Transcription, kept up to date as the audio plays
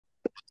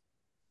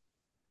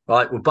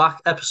Right, we're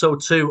back.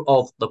 Episode 2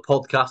 of the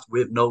podcast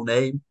with no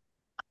name.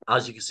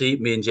 As you can see,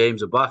 me and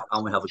James are back,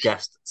 and we have a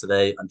guest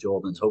today, and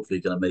Jordan's hopefully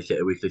going to make it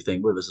a weekly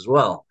thing with us as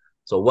well.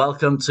 So,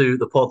 welcome to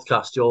the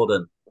podcast,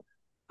 Jordan.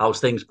 How's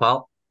things,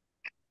 pal?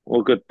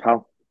 All good,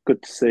 pal.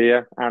 Good to see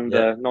you, and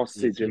Yeah, nice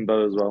to you see too.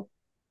 Jimbo as well.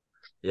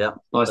 Yeah,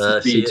 Nice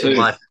to see see you you in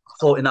too. my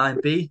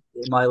 49B,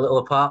 in my little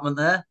apartment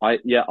there.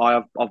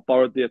 I've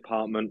borrowed the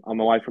apartment.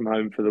 I'm away from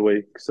home for the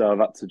week, so I've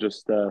had to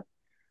just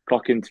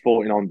clock into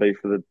 49B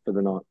for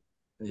the night.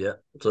 Yeah.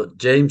 So,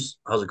 James,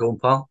 how's it going,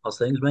 pal? How's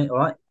things, mate? All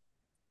right.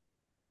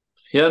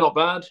 Yeah, not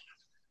bad.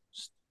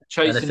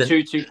 Chasing Anything?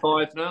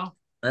 225 now.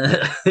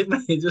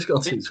 You just got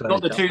It's 220,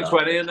 got the calm down.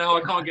 220 and now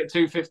I can't get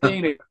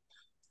 215.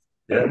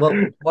 Yeah,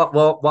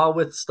 well, while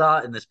we're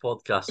starting this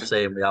podcast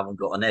saying we haven't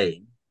got a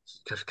name,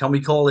 can we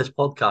call this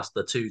podcast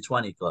the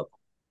 220 Club?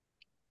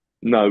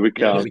 No, we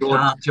Yeah, We can't.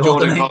 can't.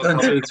 Jordan Jordan ain't can't done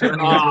come in.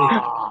 220,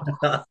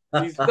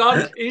 has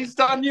Ah, he's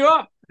done you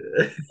up.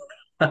 he?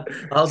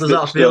 How does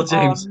that Stitched feel, up. Oh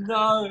James?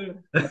 no.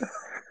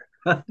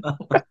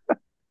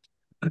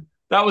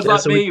 That was Yeah,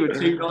 like so we me with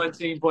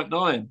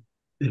 219.9.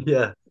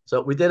 yeah,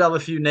 so we did have a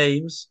few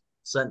names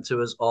sent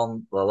to us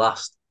on the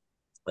last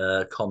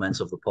comments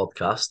of the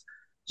podcast.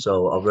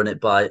 So I'll run it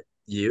by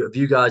you. Have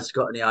you guys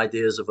got any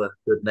ideas of a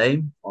good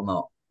name or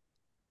not?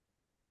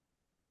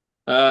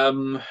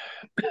 Um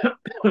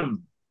not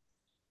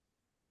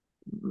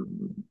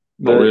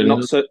The really.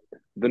 not so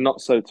the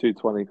not so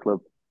 220 club.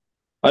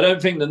 I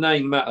don't think the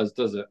name matters,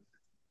 does it?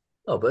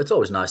 Oh, but it's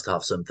always nice to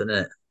have something in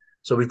it.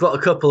 So we've got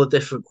a couple of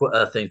different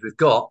things. We've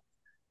got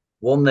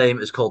one name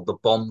is called the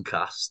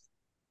Bombcast.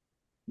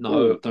 No,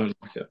 Ooh, I don't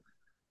like it.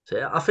 So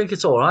yeah, I think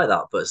it's all right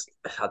that, but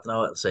I don't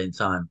know at the same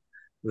time.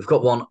 We've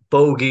got one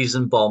Bogies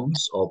and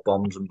Bombs or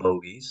Bombs and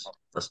Bogies.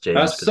 That's James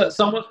That's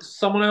because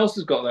someone else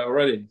has got that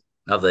already.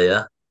 have they?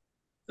 Yeah.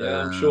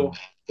 Yeah, I'm sure.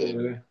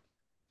 Um,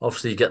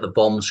 Obviously you get the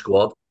Bomb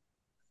Squad.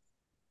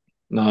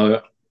 No,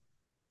 So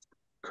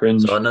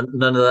cringe. none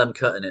of them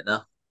cutting it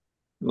now.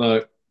 No.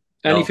 No.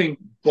 Anything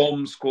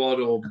bomb squad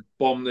or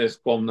bomb this,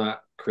 bomb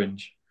that,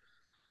 cringe.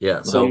 Yeah.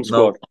 No. So bomb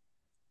squad.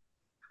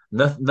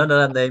 none of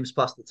them names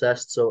passed the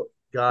test. So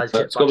guys,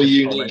 get It's got back to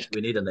be in the comments. unique.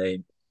 We need a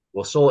name.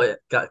 We'll sort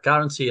it.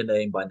 Guarantee a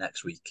name by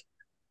next week.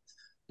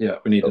 Yeah,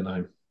 we need a So,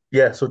 name.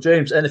 yeah. So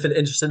James, anything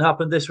interesting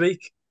happened this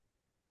week?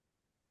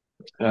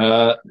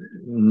 Uh,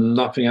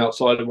 Nothing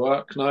outside of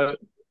work. No.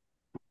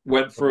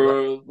 Went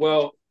through,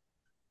 well,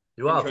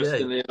 You have, yeah.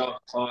 interestingly enough.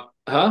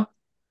 Huh?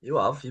 You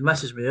have. You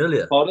messaged me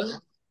earlier. Pardon?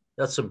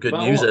 You had some good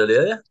About news what?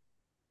 earlier, yeah?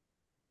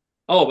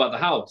 Oh, about the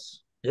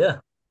house. Yeah.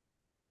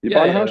 You Yeah,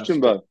 buying a yeah, house, that's good.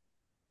 Jimbo?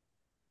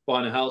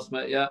 Buying a house,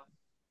 mate. Yeah.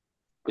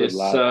 Good It's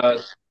lad.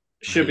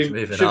 He's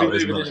moving should be out,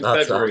 isn't moving it? in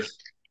That's February.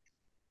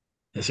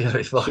 he's gonna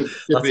be fun. Should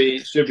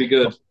That's should be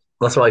good.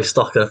 that's why he's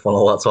stocking up on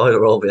all that toilet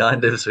roll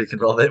behind him so he can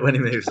rob it when he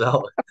moves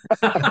out.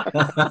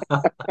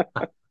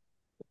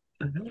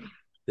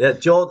 Yeah,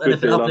 Jordan, Good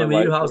anything deal on happening a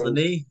with you? wait How's the for us.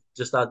 knee?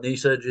 Just had knee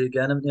surgery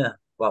again, haven't you?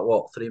 About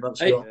what, 3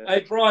 months Hey, ago? Yeah,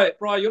 hey,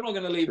 Bri, you're not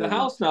going to leave the 2 months.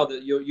 house now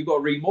that you got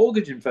to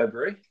remortgage in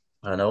February.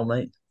 I know,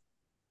 mate.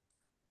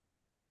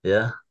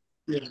 Yeah.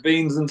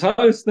 Beans and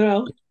toast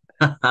now.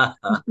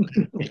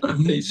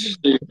 You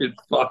stupid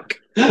fuck.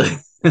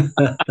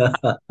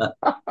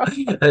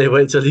 Hey,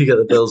 wait till you get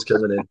the bills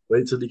coming in.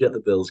 Wait till you get the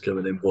bills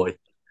coming in, boy.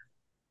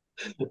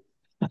 You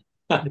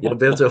won't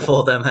be able to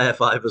afford them hair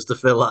fibers to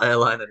fill that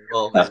hairline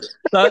anymore, mate.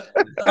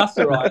 That's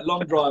all right.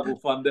 Long drive will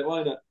fund it,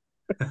 won't it?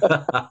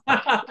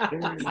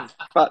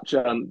 Fat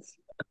chance.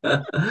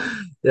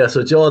 Yeah,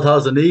 so George,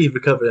 how's the knee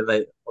recovering,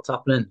 mate? What's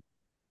happening?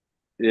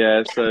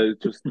 Yeah, so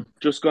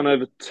just gone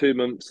over 2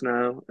 months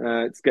now.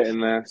 It's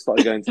getting there.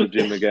 Started going to the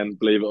gym again,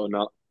 believe it or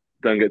not.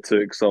 Don't get too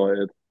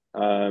excited.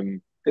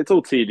 It's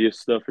all tedious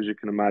stuff, as you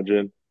can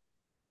imagine.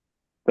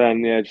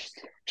 Then yeah, just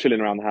chilling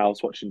around the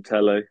house, watching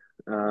telly.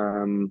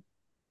 Um,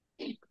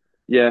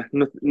 yeah,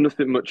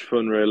 nothing much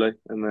fun really.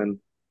 And then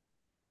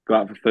go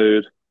out for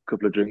food, a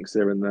couple of drinks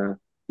here and there.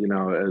 You know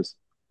how it is.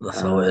 That's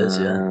how it is,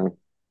 yeah. Uh,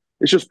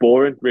 it's just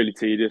boring, really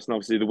tedious, and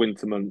obviously the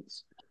winter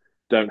months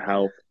don't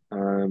help.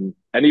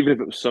 And even if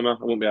it was summer,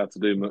 I wouldn't be able to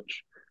do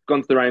much.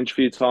 Gone to the range a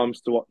few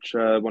times to watch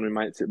one of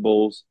my mates hit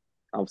balls.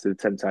 Obviously, the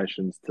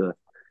temptations to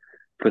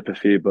clip a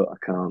few, but I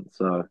can't.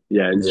 So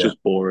yeah, it's Yeah.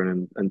 just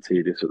boring and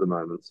tedious at the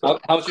moment. So,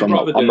 How's so your I'm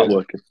not brother I'm not doing?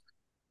 working.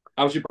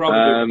 How's your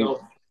brother doing with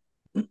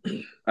Um,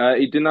 golf?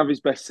 he didn't have his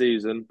best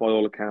season by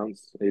all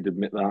accounts. He'd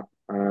admit that.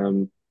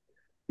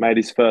 Made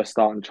his first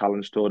start on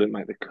Challenge Tour, didn't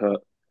make the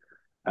cut.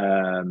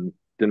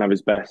 Didn't have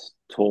his best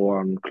tour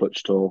on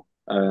Clutch Tour.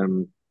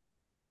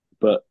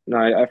 But no,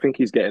 I think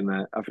he's getting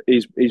there.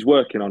 He's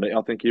working on it.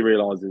 I think he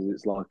realizes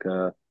it's like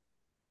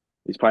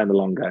he's playing the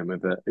long game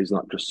with it. He's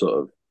not just sort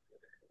of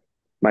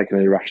making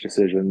any rash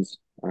decisions.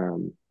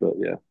 But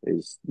yeah,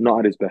 he's not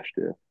had his best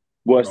year.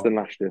 Worse No. than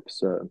last year for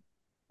certain.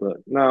 But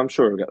no, I'm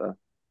sure he'll get there.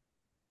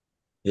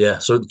 Yeah.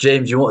 So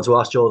James, you wanted to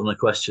ask Jordan a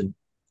question,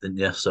 didn't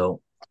you?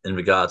 So in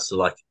regards to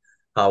like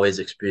how his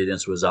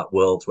experience was at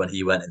Worlds when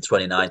he went in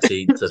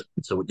 2019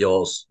 to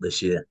yours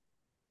this year.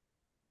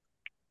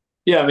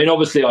 Yeah, I mean,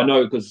 obviously, I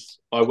know because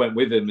I went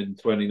with him in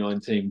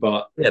 2019,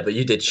 but Yeah, but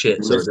you did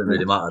shit, so it didn't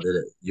really matter, did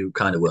it? You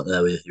kind of weren't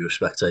there, were you? You were a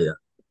spectator.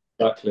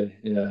 exactly,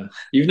 yeah.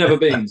 You've never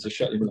been, so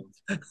shut your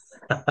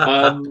mouth.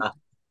 Um,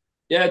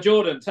 yeah,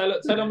 Jordan, tell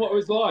them what it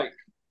was like.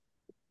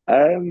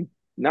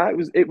 No,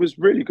 it was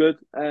really good.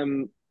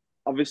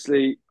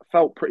 Obviously,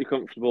 felt pretty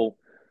comfortable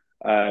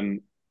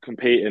um,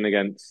 competing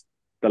against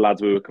the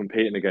lads we were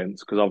competing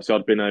against because obviously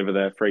I'd been over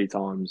there 3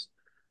 times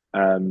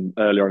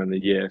earlier on in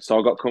the year, so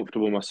I got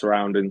comfortable with my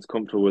surroundings,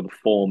 comfortable with the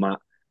format.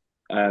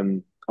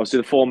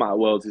 Obviously, the format at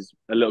Worlds is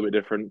a little bit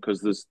different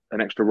because there's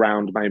an extra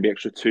round, maybe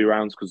extra 2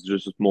 rounds because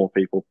there's just more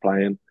people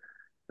playing.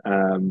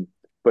 Um,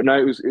 but no,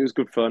 it was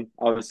good fun.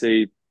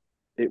 Obviously,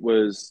 it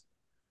was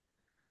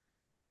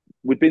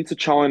we'd been to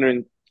China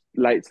in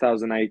late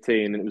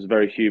 2018 and it was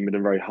very humid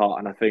and very hot.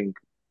 And I think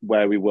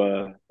where we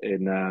were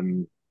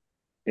in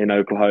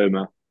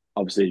Oklahoma,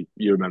 obviously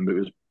you remember it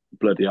was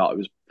bloody hot. It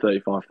was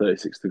 35,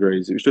 36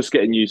 degrees. It was just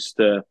getting used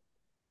to,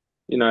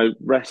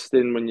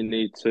 resting when you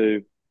need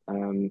to,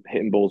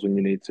 hitting balls when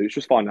you need to. It's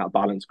just finding that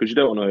balance because you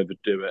don't want to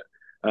overdo it.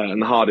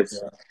 And the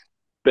hardest Yeah,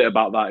 bit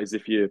about that is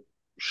if you're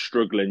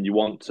struggling, you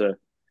want to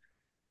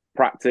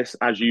practice,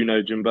 as you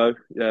know, Jimbo,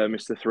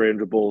 Mr.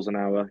 300 balls an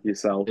hour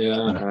yourself. yeah.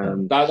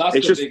 Um, That's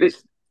it's the just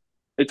biggest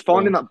it's one.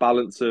 finding that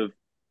balance of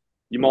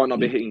you might not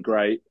be hitting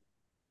great.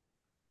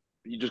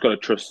 You just got to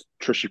trust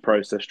your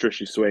process, trust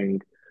your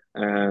swing,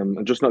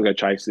 and just not go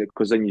chase it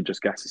because then you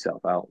just gas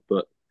yourself out.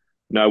 But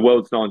no,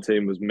 World's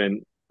 19 was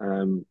mint.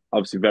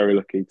 Obviously, very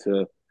lucky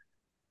to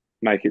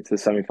make it to the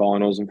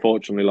semi-finals.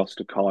 Unfortunately, lost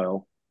to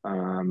Kyle.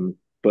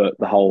 But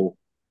the whole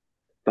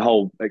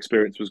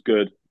experience was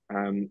good.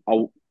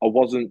 I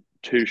wasn't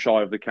too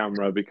shy of the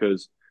camera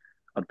because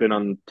I'd been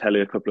on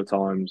telly a couple of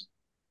times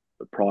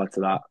prior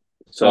to that.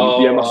 So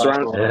yeah, Oh, my right,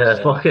 surround. right, Yeah,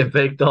 yeah. fucking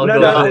big dog No, Yeah,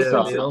 no, I over was here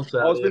being at the I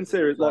onset. was being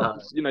serious. Like I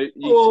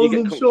you get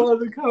wasn't comfortable. shy of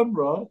the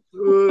camera.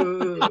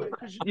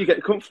 You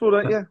get comfortable,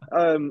 don't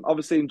you?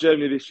 Obviously in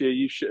Germany this year,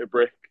 you shit a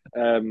brick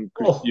because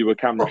Oh, you were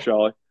camera Oh,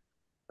 shy.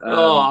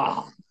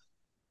 Um,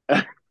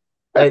 oh.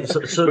 hey, so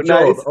but no,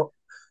 George, it's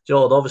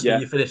George, obviously yeah.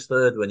 you finished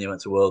third when you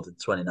went to World in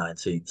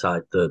 2019,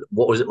 tied third.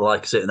 What was it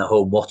like sitting at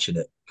home watching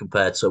it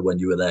compared to when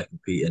you were there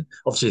competing?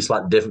 Obviously, it's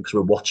slightly different because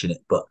we're watching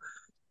it, but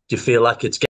do you feel like it's